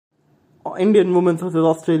Indian women's versus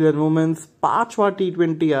Australian women's 5वां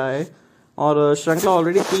T20 आया है और श्रीलंका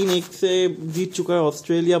ऑलरेडी 3-1 से जीत चुका है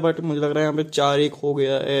ऑस्ट्रेलिया, बट मुझे लग रहा है यहाँ पे 4-1 हो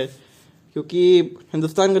गया है क्योंकि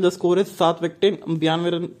हिंदुस्तान का जो स्कोर है 7 विकेट 92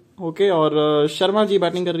 रन होके, और शर्मा जी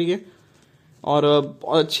बैटिंग कर रही है और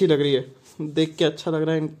बहुत अच्छी लग रही है, देख के अच्छा लग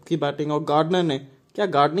रहा है इनकी बैटिंग। और गार्डनर ने क्या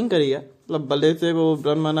गार्डनिंग करी है, मतलब बल्ले से वो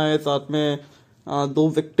रन बनाए, साथ में 2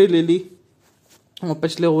 विकेटें ले ली और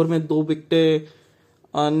पिछले ओवर में 2 विकेटें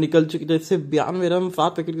निकल चुकी थी, इससे 92 रन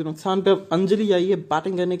 7 विकेट के नुकसान पे। अब अंजलि आई है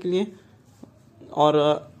बैटिंग करने के लिए और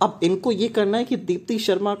अब इनको ये करना है कि दीप्ति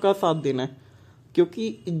शर्मा का साथ देना है, क्योंकि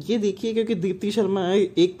ये देखिए क्योंकि दीप्ति शर्मा है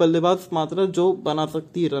एक बल्लेबाज मात्र जो बना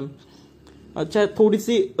सकती है रन। अच्छा, थोड़ी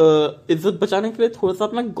सी इज्जत बचाने के लिए, थोड़ा सा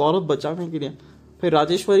अपना गौरव बचाने के लिए फिर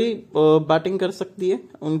राजेश्वरी बैटिंग कर सकती है,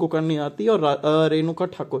 उनको करनी आती है। और Renuka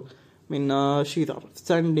Thakur mean she is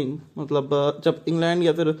outstanding, मतलब जब इंग्लैंड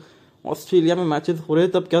या फिर ऑस्ट्रेलिया में मैचेस हो रहे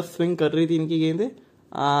तब क्या स्विंग कर रही थी इनकी गेंदें।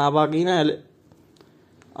 अब आ गई ना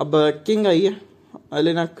अब किंग आई है,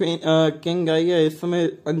 एलेना किंग आई है इस समय।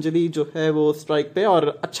 अंजलि जो है वो स्ट्राइक पे और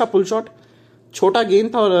अच्छा पुल शॉट, छोटा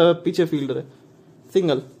गेंद था और पीछे फील्डर है,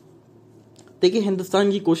 सिंगल। देखिए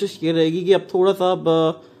हिंदुस्तान की कोशिश ये रहेगी कि अब थोड़ा सा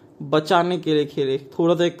बचाने के लिए खेले,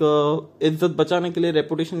 थोड़ा सा एक इज्जत बचाने के लिए,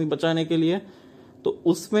 रेपुटेशन बचाने के लिए। तो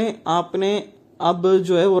उसमें आपने अब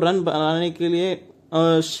जो है वो रन बनाने के लिए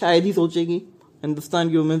शायद ही सोचेगी हिंदुस्तान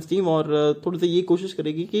की वुमेन्स टीम, और थोड़ी सी ये कोशिश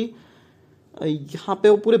करेगी कि यहाँ पे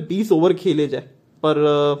वो पूरे 20 ओवर खेले जाए। पर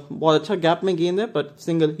बहुत अच्छा गैप में गेंद है, पर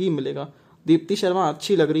सिंगल ही मिलेगा। दीप्ति शर्मा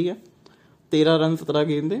अच्छी लग रही है, 13 रन 17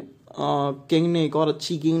 गेंदे। किंग ने एक और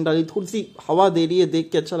अच्छी गेंद डाली, थोड़ी सी हवा दे रही है, देख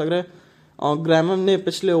के अच्छा लग रहा है। ग्रैमम ने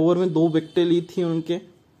पिछले ओवर में 2 विकेटें ली थी उनके,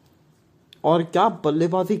 और क्या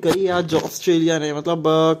बल्लेबाजी करी आज ऑस्ट्रेलिया ने,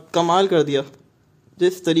 मतलब कमाल कर दिया।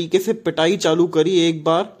 जिस तरीके से पिटाई चालू करी एक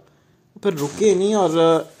बार, फिर रुके नहीं,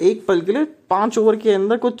 और एक पल के लिए 5 ओवर के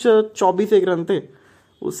अंदर कुछ 24 रन थे।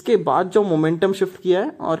 उसके बाद जो मोमेंटम शिफ्ट किया है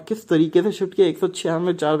और किस तरीके से शिफ्ट किया,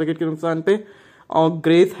 196 4 विकेट के नुकसान पे। और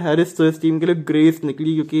ग्रेस हैरिस तो इस टीम के लिए ग्रेस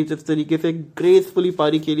निकली, क्योंकि जिस तरीके से ग्रेसफुली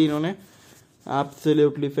पारी खेली इन्होंने,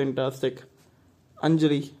 एब्सोल्युटली फैंटास्टिक।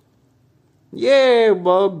 अंजलि ये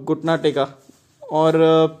घुटना टेका और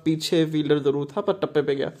पीछे फील्डर जरूर था पर टप्पे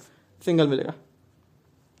पे गया, सिंगल मिलेगा।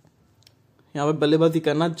 यहाँ पे बल्लेबाजी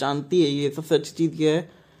करना जानती है, ये सबसे अच्छी चीज ये है।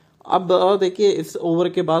 अब देखिए इस ओवर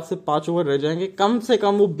के बाद से 5 ओवर रह जाएंगे, कम से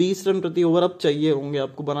कम वो 20 रन प्रति ओवर अब चाहिए होंगे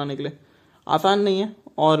आपको बनाने के लिए। आसान नहीं है,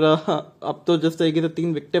 और अब तो जिस तरीके से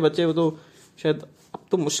 3 विकेटें बचे वो तो शायद अब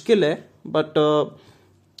तो मुश्किल है, बट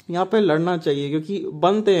यहाँ पे लड़ना चाहिए क्योंकि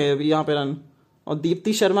बनते हैं यहाँ पे रन। और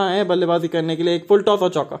दीप्ति शर्मा है बल्लेबाजी करने के लिए, एक फुल टॉस और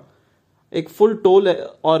चौका, एक फुल टोल है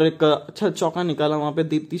और एक अच्छा चौका निकाला वहां पे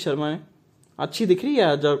दीप्ति शर्मा ने। अच्छी दिख रही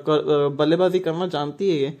है, जब बल्लेबाजी करना जानती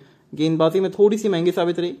है ये। गेंदबाजी में थोड़ी सी महंगी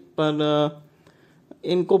साबित रही, पर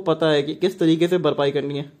इनको पता है कि किस तरीके से भरपाई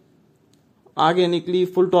करनी है। आगे निकली,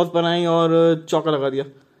 फुल टॉस बनाई और चौका लगा दिया।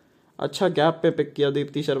 अच्छा गैप पे पिक किया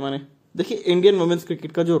दीप्ति शर्मा ने। देखिए इंडियन वुमेन्स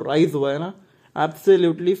क्रिकेट का जो राइज हुआ है ना,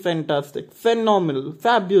 एब्सोल्युटली फैंटास्टिक, फेनोमिनल,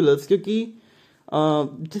 फैब्युलस। क्योंकि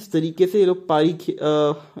जिस तरीके से ये लोग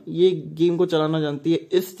ये गेम को चलाना जानती है,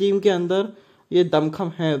 इस टीम के अंदर ये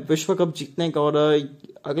दमखम है विश्व कप जीतने का। और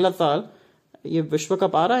अगला साल ये विश्व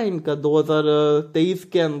कप आ रहा है इनका 2023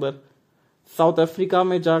 के अंदर, साउथ अफ्रीका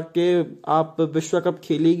में जाके आप विश्व कप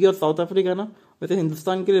खेलेगी। और साउथ अफ्रीका ना वैसे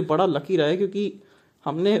हिंदुस्तान के लिए बड़ा लकी रहा है, क्योंकि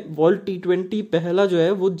हमने वर्ल्ड T20 पहला जो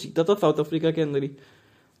है वो जीता था साउथ अफ्रीका के अंदर ही।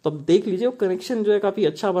 तो अब देख लीजिए वो कनेक्शन जो है काफी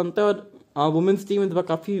अच्छा बनता है। और वुमेन्स टीम इस बार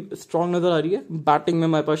काफी स्ट्रांग नजर आ रही है। बैटिंग में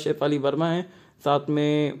हमारे पास शेफाली वर्मा है, साथ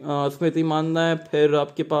में स्मृति मानना है, फिर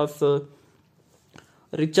आपके पास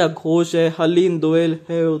ऋचा घोष है, हरलीन दोयल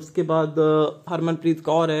है, उसके बाद हरमनप्रीत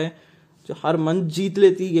कौर है जो हर मन जीत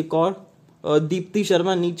लेती है कौर, दीप्ति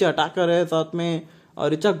शर्मा नीचे अटैकर है, साथ में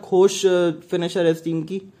ऋचा घोष फिनिशर है इस टीम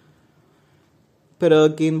की। फिर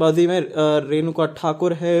गेंदबाजी में रेणुका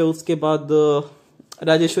ठाकुर है, उसके बाद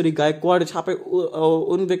राजेश्वरी गायकवाड़। जहाँ पे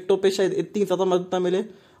उन विकेटों पे शायद इतनी ज्यादा मदद ना मिले,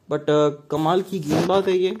 बट कमाल की गेंदबाज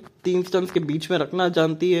है ये, 3 स्टंप्स के बीच में रखना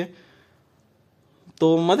जानती है,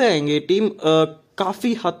 तो मजे आएंगे। टीम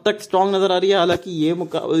काफी हद तक स्ट्रांग नजर आ रही है। हालांकि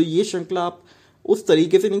ये श्रृंखला आप उस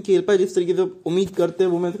तरीके से नहीं खेल पाए जिस तरीके से उम्मीद करते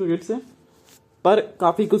हैं वुमेन्स क्रिकेट से, पर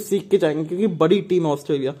काफी कुछ सीख के जाएंगे, क्योंकि बड़ी टीम है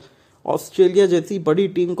ऑस्ट्रेलिया जैसी बड़ी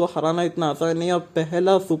टीम को हराना इतना आसान नहीं है। और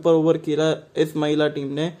पहला सुपर ओवर खेला इस महिला टीम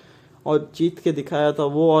ने और जीत के दिखाया था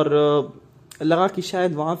वो, और लगा कि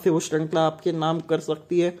शायद वहां से वो श्रृंखला आपके नाम कर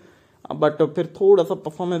सकती है, बट फिर थोड़ा सा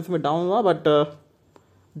परफॉर्मेंस में डाउन हुआ। बट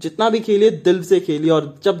जितना भी खेली दिल से खेली,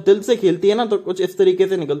 और जब दिल से खेलती है ना तो कुछ इस तरीके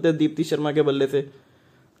से निकलते हैं दीप्ति शर्मा के बल्ले से।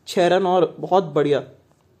 6 रन और बहुत बढ़िया।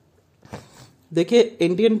 देखिए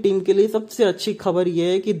इंडियन टीम के लिए सबसे अच्छी खबर यह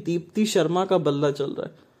है कि दीप्ति शर्मा का बल्ला चल रहा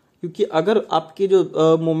है, क्योंकि अगर आपकी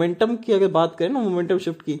जो मोमेंटम की अगर बात करें ना, मोमेंटम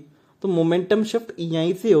शिफ्ट की, तो मोमेंटम शिफ्ट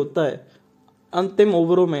यहीं से होता है अंतिम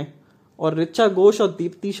ओवरों में। और ऋचा घोष और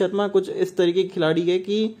दीप्ति शर्मा कुछ इस तरीके की खिलाड़ी है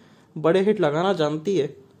कि बड़े हिट लगाना जानती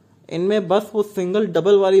है। इनमें बस वो सिंगल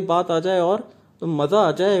डबल वाली बात आ जाए और तो मज़ा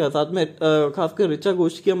आ जाएगा। साथ में खासकर ऋचा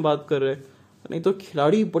घोष की हम बात कर रहे हैं, नहीं तो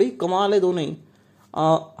खिलाड़ी बड़ी कमाल है दोनों ही।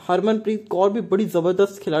 हरमनप्रीत कौर भी बड़ी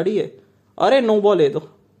ज़बरदस्त खिलाड़ी है। अरे नो बॉल है तो,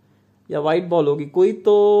 या वाइट बॉल होगी कोई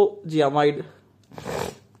तो, जी हाँ वाइट।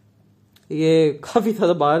 ये काफ़ी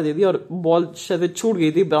ज़्यादा बाहर दे दी और बॉल शायद छूट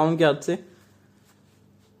गई थी ब्राउन के हाथ से।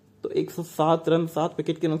 तो 107 रन 7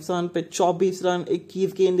 विकेट के नुकसान पे 24 रन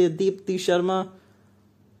 21 गेंदे। दीप्ति शर्मा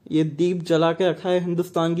ये दीप जला के रखा है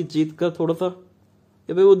हिंदुस्तान की जीत कर थोड़ा सा।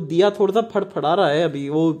 ये भाई वो दिया थोड़ा सा फड़फड़ा रहा है अभी,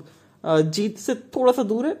 वो जीत से थोड़ा सा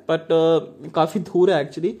दूर है बट काफ़ी दूर है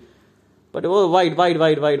एक्चुअली। बट वो wide wide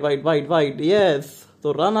wide wide wide wide wide yes.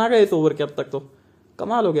 तो रन आ गए इस ओवर के अब तक, तो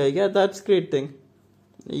कमाल हो गया है क्या, दैट्स ग्रेट थिंग।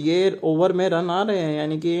 ये ओवर में रन आ रहे हैं,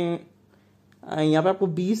 यानी कि यहाँ पे आपको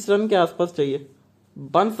 20 रन के आसपास चाहिए,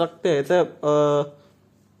 बन सकते हैं ऐसे।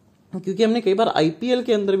 क्योंकि हमने कई बार आईपीएल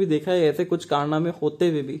के अंदर भी देखा है ऐसे कुछ कारनामे होते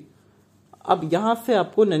हुए भी। अब यहाँ से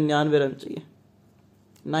आपको 99 रन चाहिए,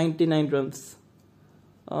 99 रन,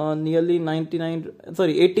 नियरली 99,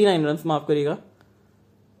 सॉरी 89 रन, माफ करिएगा।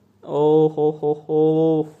 ओ हो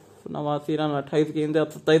 89 रन 28 गेंदे, अब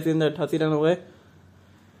 27 गेंदे 88 रन हो गए।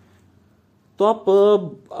 तो आप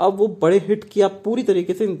अब वो बड़े हिट की आप पूरी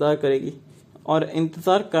तरीके से इंतजार करेगी, और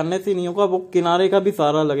इंतजार करने से नहीं होगा, वो किनारे का भी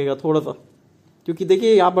सहारा लगेगा थोड़ा सा। क्योंकि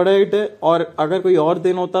देखिए यहाँ बड़ा हिट है, और अगर कोई और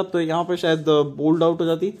दिन होता तो यहाँ पे शायद बोल्ड आउट हो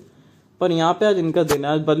जाती, पर यहाँ पे आज इनका दिन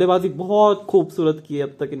है। आज बल्लेबाजी बहुत खूबसूरत की है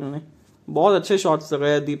अब तक इन्होंने, बहुत अच्छे शॉट्स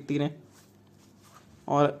लगाए दीप्ति ने।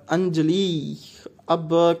 और अंजलि अब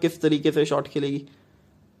किस तरीके से शॉट खेलेगी,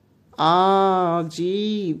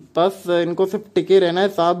 जी बस इनको सिर्फ टिके रहना है,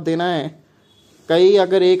 साथ देना है। कहीं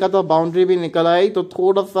अगर एक आधा बाउंड्री भी निकल आई तो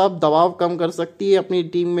थोड़ा सा दबाव कम कर सकती है अपनी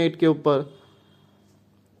टीममेट के ऊपर,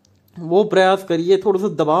 वो प्रयास करिए, थोड़ा सा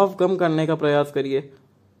दबाव कम करने का प्रयास करिए,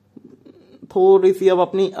 थोड़ी सी अब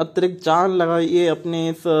अपनी अतिरिक्त जान लगाइए अपने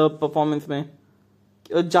इस परफॉर्मेंस में।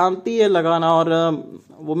 जानती है लगाना, और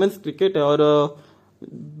वुमेन्स क्रिकेट है, और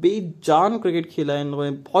बेजान क्रिकेट खेला है इन लोगों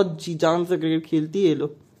ने, बहुत जी जान से क्रिकेट खेलती है ये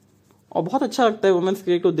लोग, और बहुत अच्छा लगता है वुमेन्स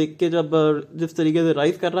क्रिकेट को देख के। जब जिस तरीके से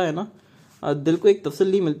राइज कर रहा है ना, दिल को एक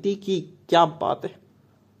तसल्ली मिलती कि क्या बात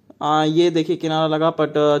है। ये देखिए किनारा लगा,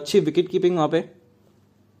 बट अच्छी विकेट कीपिंग वहाँ पे,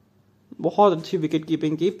 बहुत अच्छी विकेट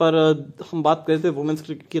कीपिंग की। पर हम बात कर रहे थे वुमेन्स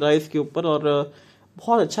क्रिकेट की राइज के ऊपर, और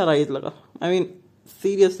बहुत अच्छा राइज लगा, आई मीन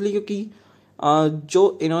सीरियसली। क्योंकि जो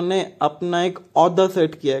इन्होंने अपना एक औहदा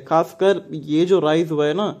सेट किया है, खासकर ये जो राइज हुआ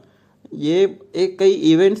है ना, ये एक कई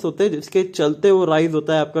इवेंट्स होते हैं जिसके चलते वो राइज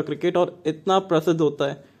होता है आपका क्रिकेट, और इतना प्रसिद्ध होता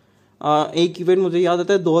है। एक इवेंट मुझे याद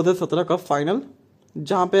आता है 2017 का फाइनल,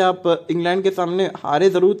 जहाँ पे आप इंग्लैंड के सामने हारे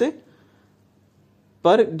जरूर थे,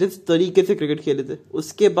 पर जिस तरीके से क्रिकेट खेले थे।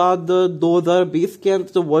 उसके बाद 2020 के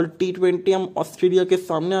अंदर जो वर्ल्ड T20 हम ऑस्ट्रेलिया के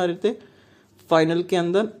सामने आ रहे थे फाइनल के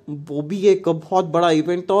अंदर, वो भी एक बहुत बड़ा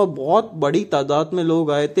इवेंट था, और बहुत बड़ी तादाद में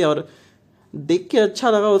लोग आए थे। और देख के अच्छा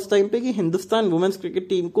लगा उस टाइम पे कि हिंदुस्तान वुमेन्स क्रिकेट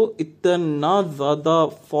टीम को इतना ज़्यादा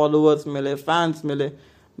फॉलोअर्स मिले, फैंस मिले।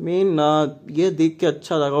 मेन ये देख के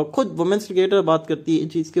अच्छा लगा। खुद वुमेन्स क्रिकेटर बात करती है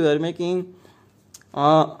इस चीज़ के बारे में कि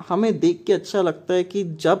हमें देख के अच्छा लगता है कि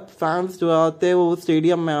जब फैंस जो आते हैं वो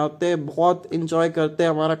स्टेडियम में आते हैं, बहुत इंजॉय करते हैं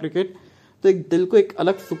हमारा क्रिकेट, तो एक दिल को एक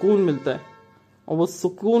अलग सुकून मिलता है। और वो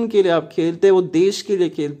सुकून के लिए आप खेलते हैं, वो देश के लिए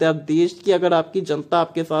खेलते हैं। आप देश की अगर आपकी जनता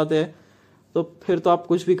आपके साथ है तो फिर तो आप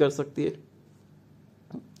कुछ भी कर सकती है।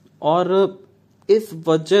 और इस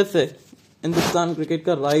वजह से हिंदुस्तान क्रिकेट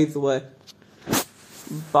का राइज हुआ है।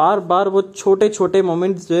 बार बार वो छोटे छोटे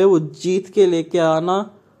मोमेंट्स जो है वो जीत के लेके आना,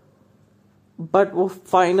 बट वो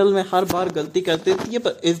फाइनल में हर बार गलती करते थी।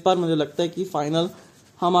 पर इस बार मुझे लगता है कि फाइनल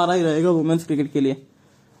हमारा ही रहेगा वुमेन्स क्रिकेट के लिए।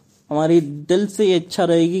 हमारी दिल से ये इच्छा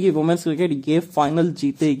रहेगी कि वुमेन्स क्रिकेट ये फाइनल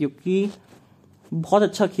जीते, क्योंकि बहुत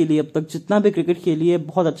अच्छा खेली है अब तक, जितना भी क्रिकेट खेली है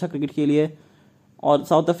बहुत अच्छा क्रिकेट खेली है। और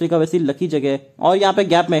साउथ अफ्रीका वैसी लकी जगह है। और यहाँ पे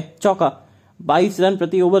गैप में चौका, 22 रन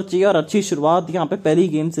प्रति ओवर चाहिए, और अच्छी शुरुआत यहाँ पे पहली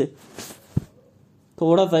गेंद से।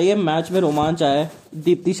 थोड़ा सा ये मैच में रोमांच आया है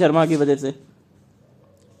दीप्ति शर्मा की वजह से,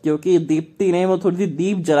 क्योंकि दीप्ति ने वो थोड़ी सी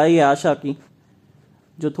दीप जलाई है आशा की।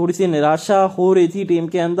 जो थोड़ी सी निराशा हो रही थी टीम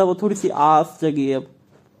के अंदर, वो थोड़ी सी आस जगी है अब।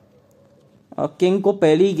 किंग को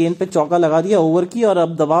पहली गेंद पे चौका लगा दिया ओवर की, और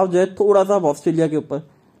अब दबाव जो है थोड़ा सा ऑस्ट्रेलिया के ऊपर,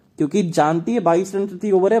 क्योंकि जानती है 22 रन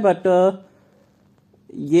प्रति ओवर है। बट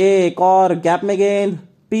ये एक और गैप में गेंद,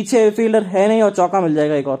 पीछे फील्डर है नहीं, और चौका मिल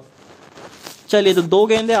जाएगा एक और। चलिए तो 2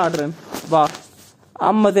 गेंदे 8 रन, वाह,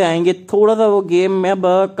 अब मजे आएंगे। थोड़ा सा वो गेम में अब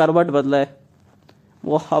करवट बदला है,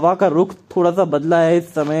 वो हवा का रुख थोड़ा सा बदला है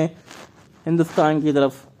इस समय हिंदुस्तान की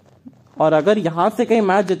तरफ। और अगर यहाँ से कहीं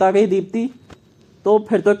मैच जिता गई दीप्ति तो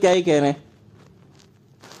फिर तो क्या ही कह रहे हैं।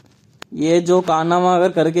 ये जो कारनामा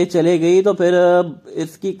अगर करके चले गई तो फिर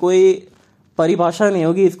इसकी कोई परिभाषा नहीं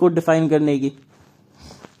होगी इसको डिफाइन करने की।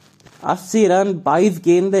 80 रन 22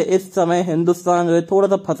 गेंदे, इस समय हिंदुस्तान जो है थोड़ा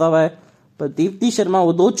सा फंसा हुआ है, पर दीप्ति शर्मा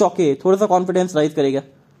वो 2 चौके थोड़ा सा कॉन्फिडेंस राइज करेगा।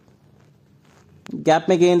 गैप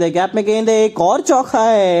में गेंद है, गैप में गेंद है, एक और चौका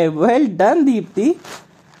है। वेल डन दीप्ति,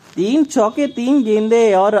 3 चौके 3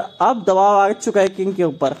 गेंदे और अब दबाव आ चुका है किंग के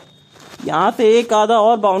ऊपर। यहाँ से एक आधा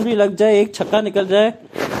और बाउंड्री लग जाए, एक छक्का निकल जाए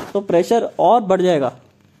तो प्रेशर और बढ़ जाएगा।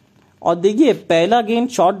 और देखिए पहला गेंद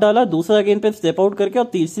शॉट डाला, दूसरा गेंद पे स्टेप आउट करके और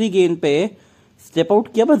तीसरी गेंद पे स्टेप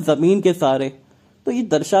आउट किया बस जमीन के सहारे। तो ये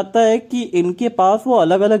दर्शाता है कि इनके पास वो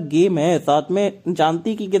अलग अलग गेम है, साथ में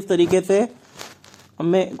जानती कि किस तरीके से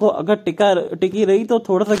हमें को अगर टिकी रही तो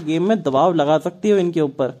थोड़ा सा गेम में दबाव लगा सकती हो इनके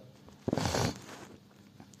ऊपर।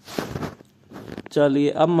 चलिए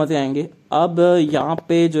अब मजे आएंगे। अब यहाँ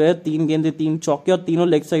पे जो है 3 गेंदे 3 चौके और तीनों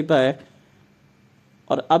लेग साइड पे है।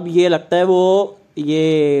 और अब ये लगता है वो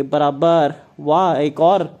ये बराबर, वाह एक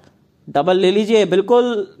और डबल ले लीजिए।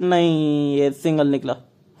 बिल्कुल नहीं, ये सिंगल निकला।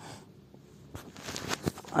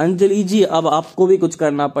 अंजलि जी अब आपको भी कुछ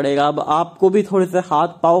करना पड़ेगा, अब आपको भी थोड़े से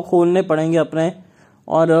हाथ पांव खोलने पड़ेंगे अपने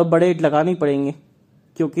और बड़े हिट लगानी पड़ेंगे,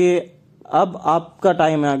 क्योंकि अब आपका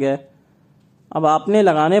टाइम आ गया है। अब आपने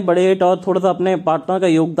लगाने बड़े हिट और थोड़ा सा अपने पार्टनर का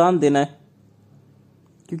योगदान देना है,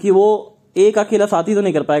 क्योंकि वो एक अकेला साथी तो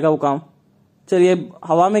नहीं कर पाएगा वो काम। चलिए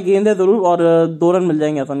हवा में गेंद है जरूर और 2 रन मिल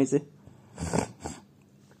जाएंगे आसानी से।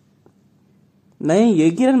 नहीं,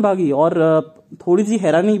 एक ही रन बागी। और थोड़ी सी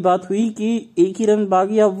हैरानी की बात हुई कि एक ही रन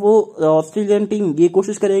बागी। अब वो ऑस्ट्रेलियन टीम ये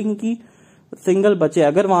कोशिश करेगी कि सिंगल बचे।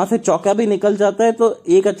 अगर वहां से चौका भी निकल जाता है तो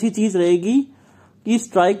एक अच्छी चीज रहेगी कि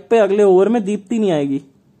स्ट्राइक पे अगले ओवर में दीप्ति नहीं आएगी।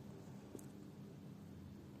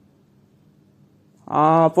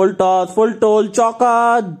 हाँ, फुल टॉस फुल टोल,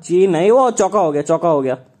 चौका जी नहीं, वो चौका हो गया, चौका हो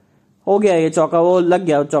गया ये चौका, वो लग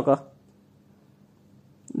गया चौका।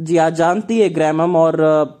 जी आज जानती है ग्रैमम और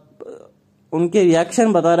उनके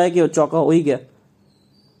रिएक्शन बता रहा है कि वो चौका हो ही गया।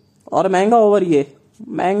 और महंगा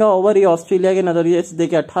ओवर ये ऑस्ट्रेलिया के नजरिए से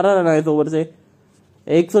देखे 18 रन आए इस ओवर से,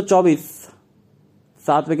 124,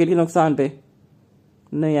 7 विकेट के नुकसान पे।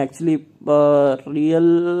 नहीं एक्चुअली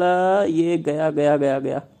रियल ये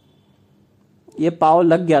गया ये पाव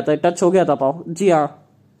लग गया था, टच हो गया था पाव। जी हाँ,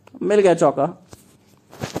 मिल गया चौका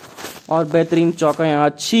और बेहतरीन चौका। यहाँ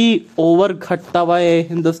अच्छी ओवर घटता हुआ है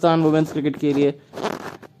हिंदुस्तान वुमेन्स क्रिकेट के लिए।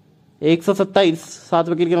 127, 7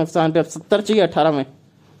 विकेट के नुकसान पे। अब 70 चाहिए 18 में,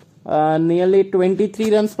 नियरली 23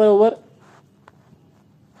 रन पर ओवर।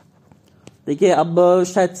 देखिए अब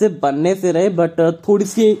शायद से बनने से रहे, बट थोड़ी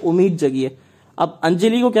सी उम्मीद जगी है। अब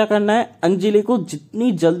अंजलि को क्या करना है, अंजलि को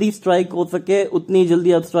जितनी जल्दी स्ट्राइक हो सके उतनी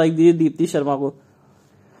जल्दी अब स्ट्राइक दीजिए दीप्ति शर्मा को,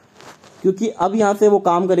 क्योंकि अब यहां से वो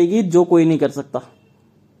काम करेगी जो कोई नहीं कर सकता।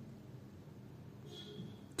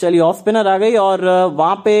 चलिए ऑफ स्पिनर आ गई और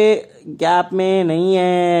वहां पे गैप में नहीं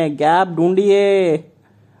है, गैप ढूंढिए।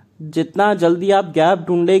 जितना जल्दी आप गैप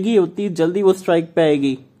ढूंढेगी उतनी जल्दी वो स्ट्राइक पे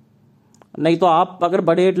आएगी। नहीं तो आप अगर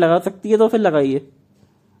बड़े हिट लगा सकती है तो फिर लगाइए,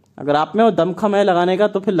 अगर आप में वो दमखम है लगाने का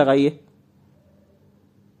तो फिर लगाइए।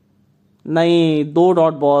 नहीं, 2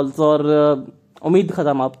 डॉट बॉल्स और उम्मीद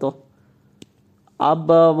खत्म। आप तो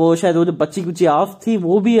अब वो शायद वो जो बच्ची कुची ऑफ थी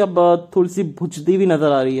वो भी अब थोड़ी सी भुजती हुई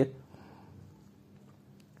नजर आ रही है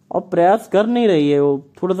और प्रयास कर नहीं रही है वो।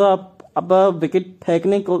 थोड़ा सा अब विकेट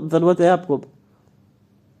फेंकने को जरूरत है आपको।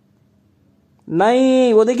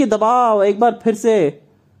 नहीं, वो देखिए दबाव एक बार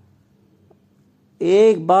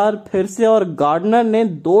फिर से और गार्डनर ने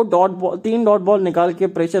 3 डॉट बॉल निकाल के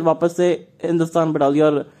प्रेशर वापस से हिंदुस्तान पर डाल दिया।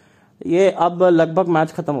 और ये अब लगभग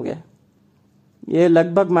मैच खत्म हो गया। ये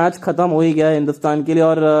लगभग मैच खत्म हो ही गया है हिंदुस्तान के लिए।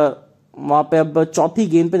 और वहां पे अब चौथी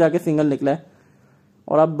गेंद पे जाके सिंगल निकला है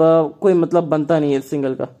और अब कोई मतलब बनता नहीं है इस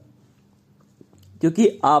सिंगल का, क्योंकि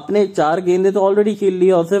आपने 4 गेंदे तो ऑलरेडी खेल ली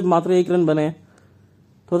और सिर्फ मात्र 1 रन बने।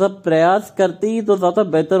 थोड़ा प्रयास करती तो ज्यादा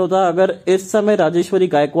बेहतर होता। अगर इस समय राजेश्वरी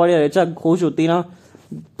गायकवाड़ या ऋचा घोष होती ना,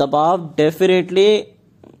 दबाव डेफिनेटली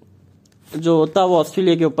जो होता वो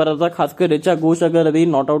ऑस्ट्रेलिया के ऊपर होता, खासकर ऋचा घोष अगर अभी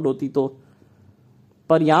नॉट आउट होती तो।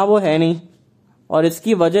 पर यहाँ वो है नहीं और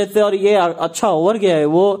इसकी वजह से, और ये अच्छा ओवर गया है,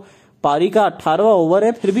 वो पारी का 18वां ओवर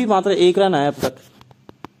है, फिर भी मात्र 1 रन आया अब तक।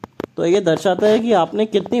 तो ये दर्शाता है कि आपने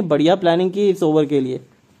कितनी बढ़िया प्लानिंग की इस ओवर के लिए,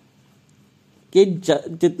 कि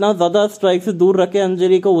जितना ज्यादा स्ट्राइक से दूर रखे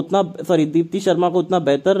अंजलि को उतना, दीप्ति शर्मा को उतना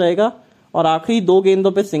बेहतर रहेगा। और आखिरी 2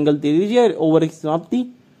 गेंदों पे सिंगल दे दीजिए, ओवर की समाप्ति।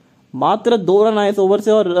 मात्र 2 रन आए इस ओवर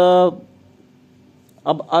से और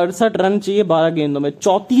अब 68 रन चाहिए 12 गेंदों में,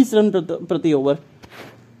 34 रन प्रति ओवर।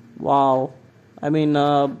 वाह, आई मीन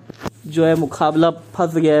जो है मुकाबला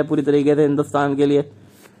फंस गया है पूरी तरीके से हिंदुस्तान के लिए।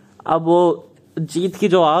 अब वो जीत की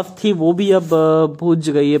जो आस थी वो भी अब बुझ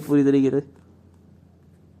गई है पूरी तरीके से,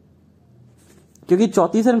 क्योंकि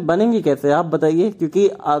 34 रन बनेंगे कैसे आप बताइए। क्योंकि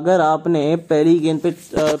अगर आपने पहली गेंद पे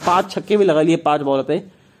 5 छक्के भी लगा लिए 5 बॉल पे,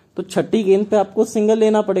 तो छठी गेंद पे आपको सिंगल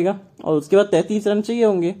लेना पड़ेगा और उसके बाद 33 रन चाहिए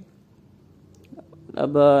होंगे।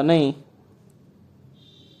 अब नहीं,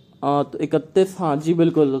 तो 31, हाँ जी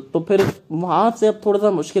बिल्कुल। तो फिर वहां से अब थोड़ा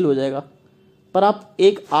सा मुश्किल हो जाएगा, पर आप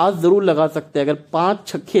एक आस जरूर लगा सकते हैं। अगर 5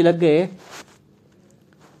 छक्के लग गए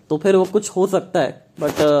तो फिर वो कुछ हो सकता है,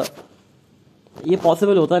 बट ये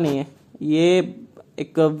पॉसिबल होता नहीं है। ये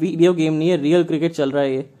एक वीडियो गेम नहीं है, रियल क्रिकेट चल रहा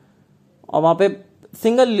है ये। और वहां पे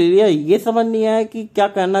सिंगल ले लिया, ये समझ नहीं आया कि क्या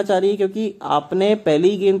करना चाह रही है, क्योंकि आपने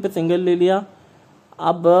पहली गेंद पे सिंगल ले लिया,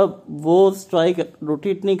 अब वो स्ट्राइक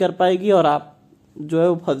रोटेट नहीं कर पाएगी और आप जो है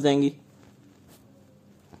वो फंस जाएंगी।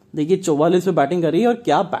 देखिए 44 पे बैटिंग करी और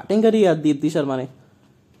क्या बैटिंग करी है दीप्ति शर्मा ने,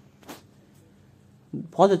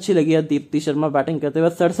 बहुत अच्छी लगी है दीप्ति शर्मा बैटिंग करते हुए।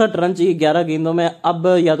 67 रन चाहिए 11 गेंदों में। अब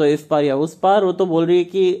या तो इस पार या उस पार, वो तो बोल रही है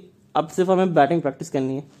कि अब सिर्फ हमें बैटिंग प्रैक्टिस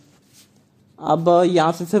करनी है। अब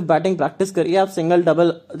यहाँ से सिर्फ बैटिंग प्रैक्टिस करिए, आप सिंगल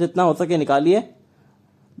डबल जितना हो सके निकालिए।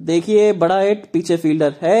 देखिए बड़ा हिट, पीछे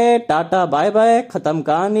फील्डर है, टाटा बाय बाय, खत्म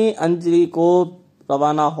कहानी। अंजलि को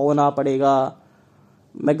रवाना होना पड़ेगा।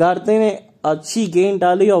 मैकगार्थे ने अच्छी गेंद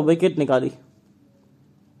डाली और विकेट निकाली,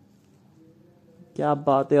 क्या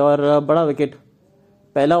बात है। और बड़ा विकेट,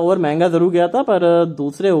 पहला ओवर महंगा जरूर गया था, पर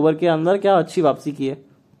दूसरे ओवर के अंदर क्या अच्छी वापसी की है।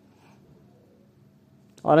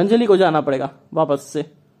 और अंजलि को जाना पड़ेगा वापस से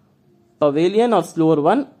पवेलियन, और स्लोअर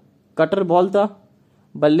 1 कटर बॉल था,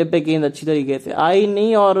 बल्ले पे गेंद अच्छी तरीके से आई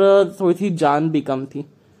नहीं और थोड़ी सी जान भी कम थी।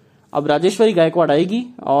 अब राजेश्वरी गायकवाड़ आएगी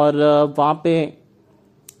और वहां पे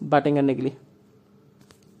बैटिंग करने के लिए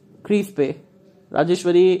क्रीज पे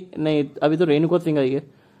राजेश्वरी नहीं, अभी तो रेणुका सिंह आई है।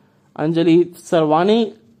 अंजलि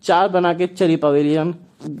सरवानी 4 बना के चली पवेलियन।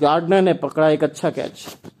 गार्डनर ने पकड़ा एक अच्छा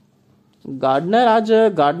कैच। गार्डनर आज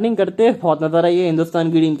गार्डनिंग करते बहुत नजर आई है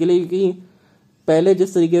हिंदुस्तान की टीम के लिए, क्योंकि पहले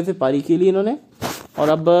जिस तरीके से पारी खेली इन्होंने और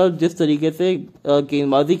अब जिस तरीके से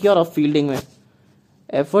गेंदबाजी की और अब फील्डिंग में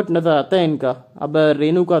एफर्ट नजर आता है इनका। अब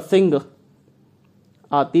रेणुका सिंह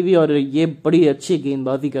आती भी और ये बड़ी अच्छी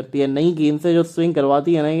गेंदबाजी करती है। नई गेंद से जो स्विंग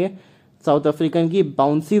करवाती है ना, ये साउथ अफ्रीकन की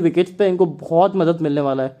बाउंसी विकेट्स पे इनको बहुत मदद मिलने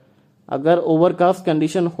वाला है। अगर ओवरकास्ट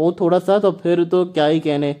कंडीशन हो थोड़ा सा तो फिर तो क्या ही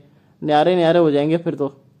कहने, न्यारे न्यारे हो जाएंगे फिर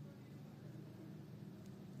तो।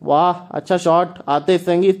 वाह, अच्छा शॉट, आते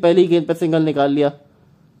संगी पहली गेंद पे सिंगल निकाल लिया।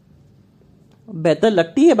 बेहतर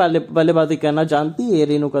लगती है बल्लेबाजी करना, जानती है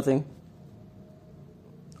रेणुका सिंह,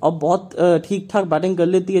 और बहुत ठीक ठाक बैटिंग कर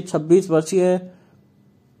लेती है। 26 वर्षीय है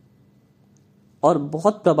और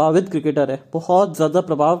बहुत प्रभावित क्रिकेटर है, बहुत ज्यादा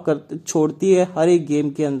प्रभाव छोड़ती है हर एक गेम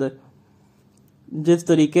के अंदर। जिस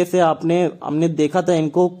तरीके से हमने देखा था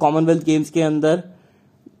इनको कॉमनवेल्थ गेम्स के अंदर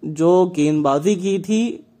जो गेंदबाजी की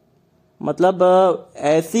थी, मतलब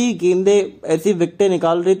ऐसी गेंदें, ऐसी विकेटें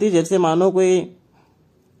निकाल रही थी जैसे मानो कोई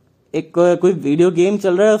वीडियो गेम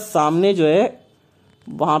चल रहा है सामने जो है,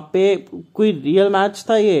 वहां पे कोई रियल मैच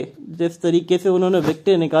था ये। जिस तरीके से उन्होंने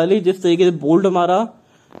विकेटें निकाली, जिस तरीके से बोल्ड मारा,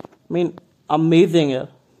 मीन अमेजिंग है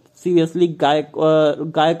सीरियसली।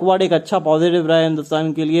 गायकवाड़ एक अच्छा पॉजिटिव रहा है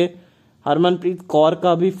हिंदुस्तान के लिए। हरमनप्रीत कौर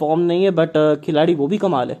का भी फॉर्म नहीं है, बट खिलाड़ी वो भी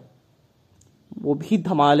कमाल है, वो भी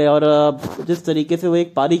धमाल है। और जिस तरीके से वो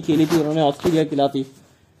एक पारी खेली थी उन्होंने ऑस्ट्रेलिया के खिलाफ,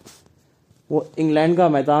 वो इंग्लैंड का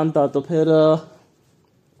मैदान था, तो फिर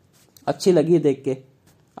अच्छी लगी देख के।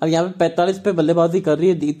 अब यहाँ पे 45 पे बल्लेबाजी कर रही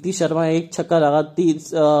है दीप्ति शर्मा, एक छक्का लगाती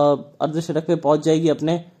अर्धशतक पे पहुंच जाएगी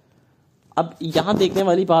अपने। अब यहाँ देखने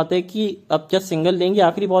वाली बात है कि अब क्या सिंगल लेंगे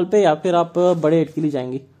आखिरी बॉल पे या फिर आप बड़े हिट के लिए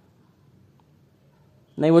जाएंगी।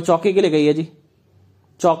 नहीं, वो चौके के लिए गई है जी,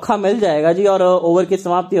 चौका मिल जाएगा जी। और ओवर की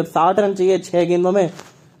समाप्ति, अब 60 रन चाहिए 6 गेंदों में।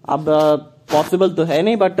 अब पॉसिबल तो है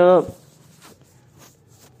नहीं, बट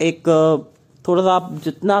एक थोड़ा सा आप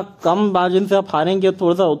जितना कम मार्जिन से आप हारेंगे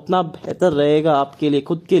थोड़ा सा उतना बेहतर रहेगा आपके लिए,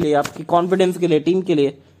 खुद के लिए, आपकी कॉन्फिडेंस के लिए, टीम के लिए,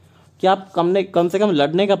 कि आप कम से कम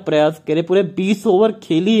लड़ने का प्रयास करें। पूरे 20 ओवर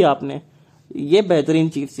खेली है आपने, ये बेहतरीन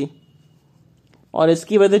चीज थी। और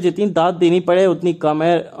इसकी वजह से जितनी दाद देनी पड़े उतनी कम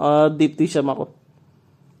है दीप्ति शर्मा को।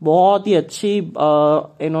 बहुत ही अच्छी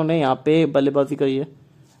इन्होंने यहाँ पे बल्लेबाजी करी है।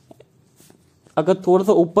 अगर थोड़ा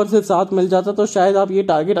सा ऊपर से साथ मिल जाता तो शायद आप ये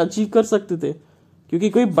टारगेट अचीव कर सकते थे, क्योंकि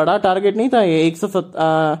कोई बड़ा टारगेट नहीं था ये।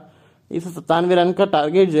 197 रन का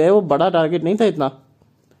टारगेट जो है वो बड़ा टारगेट नहीं था इतना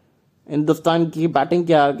हिंदुस्तान की बैटिंग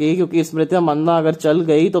के आगे, क्योंकि स्मृति मंदाना अगर चल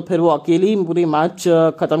गई तो फिर वो अकेली पूरी मैच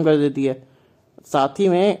खत्म कर देती है। साथ ही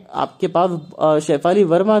में आपके पास शेफाली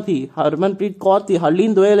वर्मा थी, हरमनप्रीत कौर थी,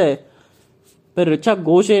 हरलीन दोयल है, फिर ऋचा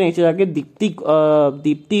घोष है, नीचे जाके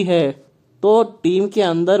दीप्ति है। तो टीम के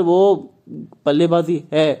अंदर वो बल्लेबाजी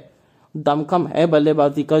है, दमखम है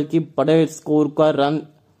बल्लेबाजी का कि बड़े स्कोर का रन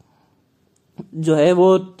जो है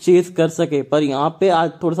वो चेस कर सके। पर यहाँ पे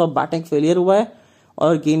आज थोड़ा सा बैटिंग फेलियर हुआ है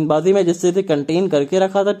और गेंदबाजी में जिससे से कंटेन करके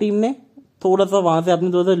रखा था टीम ने, थोड़ा सा वहां से आपने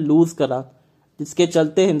थोड़ा सा लूज करा, जिसके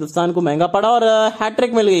चलते हिंदुस्तान को महंगा पड़ा और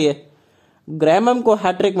हैट्रिक मिल गई है। ग्रैमम को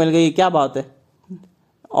हैट्रिक मिल गई, क्या बात है।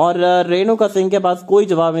 और रेणुका सिंह के पास कोई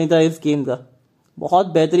जवाब नहीं था इस गेंद का, बहुत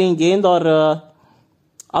बेहतरीन गेंद। और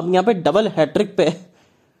अब यहाँ पे डबल हैट्रिक पे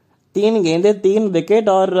 3 गेंदे 3 विकेट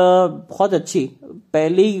और बहुत अच्छी।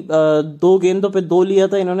 पहली 2 गेंदों पे 2 लिया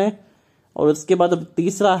था इन्होंने और उसके बाद अब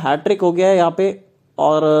तीसरा हैट्रिक हो गया है यहाँ पे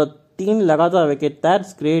और 3 लगातार विकेट,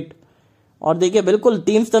 दैट्स ग्रेट। और देखिए बिल्कुल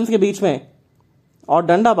 3 स्टंप्स के बीच में और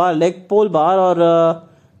डंडा बाहर, लेग पोल बाहर और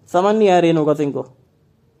समझ नहीं आया रेणुका सिंह को।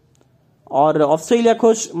 और ऑस्ट्रेलिया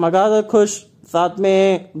खुश, मगादर खुश, साथ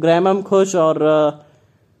में ग्रैमम खुश और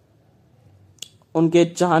उनके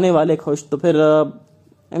चाहने वाले खुश। तो फिर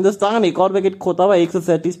हिंदुस्तान एक और विकेट खोता हुआ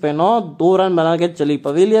 137 पे 9, 2 रन बना के चली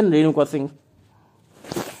पवेलियन रेणुका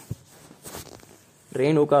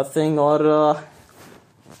सिंह। और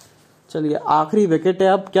चलिए आखिरी विकेट है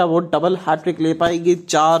अब, क्या वो डबल हैट्रिक ले पाएगी?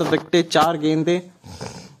 4 विकेट 4 गेंदे,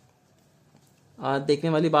 देखने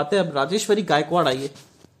वाली बात है। अब राजेश्वरी गायकवाड़ आई है।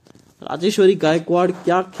 राजेश्वरी गायकवाड़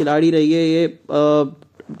क्या खिलाड़ी रही है ये,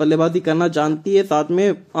 बल्लेबाजी करना जानती है, साथ में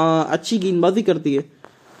अच्छी गेंदबाजी करती है,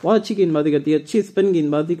 बहुत अच्छी गेंदबाजी करती है, अच्छी स्पिन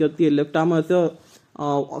गेंदबाजी करती है। लेफ्ट आर्मर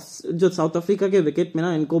से जो साउथ अफ्रीका के विकेट में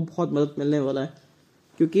ना इनको बहुत मदद मिलने वाला है,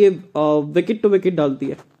 क्योंकि ये विकेट टू विकेट डालती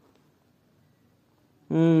है।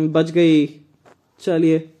 बच गई,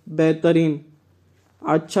 चलिए बेहतरीन,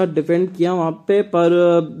 अच्छा डिफेंड किया वहां पे, पर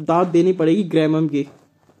दाद देनी पड़ेगी ग्रैमम की,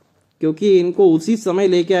 क्योंकि इनको उसी समय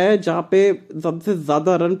लेके आया जहां पे सबसे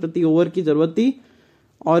ज्यादा रन प्रति ओवर की जरूरत थी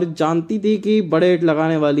और जानती थी कि बड़े हिट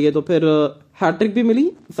लगाने वाली है। तो फिर हैट्रिक भी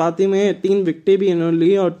मिली, साथ ही में 3 विकेटें भी इन्होंने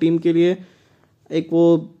ली और टीम के लिए एक वो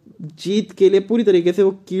जीत के लिए पूरी तरीके से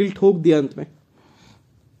वो कील ठोक दिया अंत में।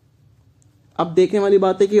 अब देखने वाली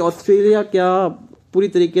बात है कि ऑस्ट्रेलिया क्या पूरी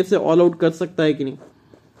तरीके से ऑल आउट कर सकता है कि नहीं,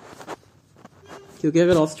 क्योंकि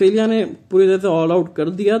अगर ऑस्ट्रेलिया ने पूरी तरह से ऑल आउट कर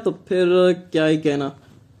दिया तो फिर क्या ही कहना।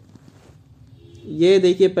 ये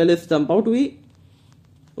देखिए पहले स्टंप आउट हुई,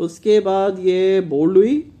 उसके बाद ये बोल्ड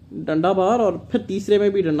हुई, डंडा बाहर, और फिर तीसरे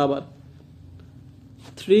में भी डंडा बाहर।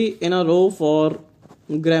 3 इन अ रो फॉर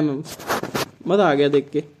ग्रैमम। मजा आ गया देख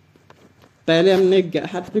के। पहले हमने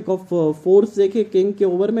हैट्रिक ऑफ 4 देखे किंग के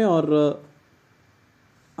ओवर में और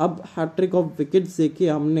अब हैट्रिक ऑफ विकेट्स देखे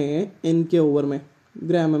हमने इनके ओवर में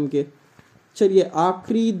ग्रैमम के। चलिए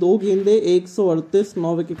आखिरी 2 गेंदे 138,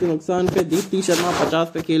 9 विकेट के नुकसान पे। दीप्ति शर्मा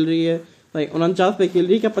 50 पे खेल रही है, नहीं 49 पे खेल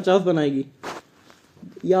रही है, क्या 50 बनाएगी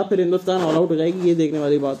या फिर हिंदुस्तान ऑल आउट हो जाएगी, ये देखने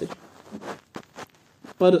वाली बात है।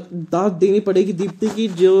 पर दाद देनी पड़ेगी दीप्ति की,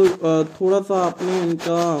 जो थोड़ा सा आपने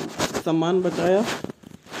इनका सम्मान बचाया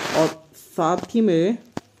और साथ ही में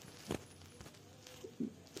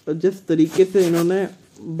जिस तरीके से इन्होंने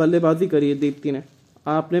बल्लेबाजी करी है दीप्ति ने,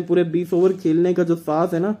 आपने पूरे 20 ओवर खेलने का जो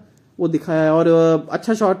साहस है ना वो दिखाया है। और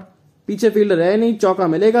अच्छा शॉट, पीछे फील्डर है नहीं, चौका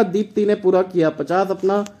मिलेगा। दीप्ति ने पूरा किया 50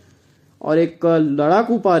 अपना और एक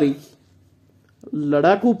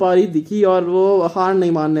लड़ाकू पारी दिखी और वो हार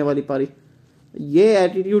नहीं मानने वाली पारी। ये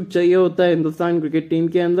एटीट्यूड चाहिए होता है हिंदुस्तान क्रिकेट टीम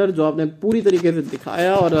के अंदर, जो आपने पूरी तरीके से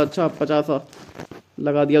दिखाया और अच्छा 50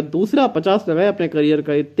 लगा दिया। दूसरा 50 लगाया अपने करियर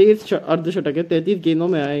का। 23 अर्धशतक है, 33 गेंदों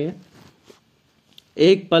में आए हैं।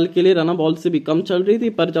 एक पल के लिए रन बॉल से भी कम चल रही थी,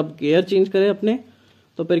 पर जब गियर चेंज करे अपने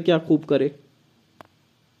तो फिर क्या खूब करे।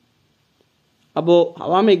 अब वो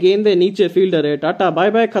हवा में गेंद है, नीचे फील्डर है, टाटा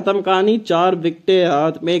बाय बाय, खत्म कहानी। 4 विकेटें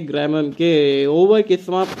हाथ में ग्रैमम के। ओवर की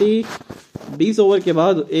समाप्ति 20 ओवर के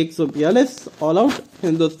बाद 142 ऑल आउट।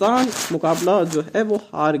 हिंदुस्तान मुकाबला जो है वो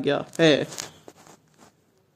हार गया है।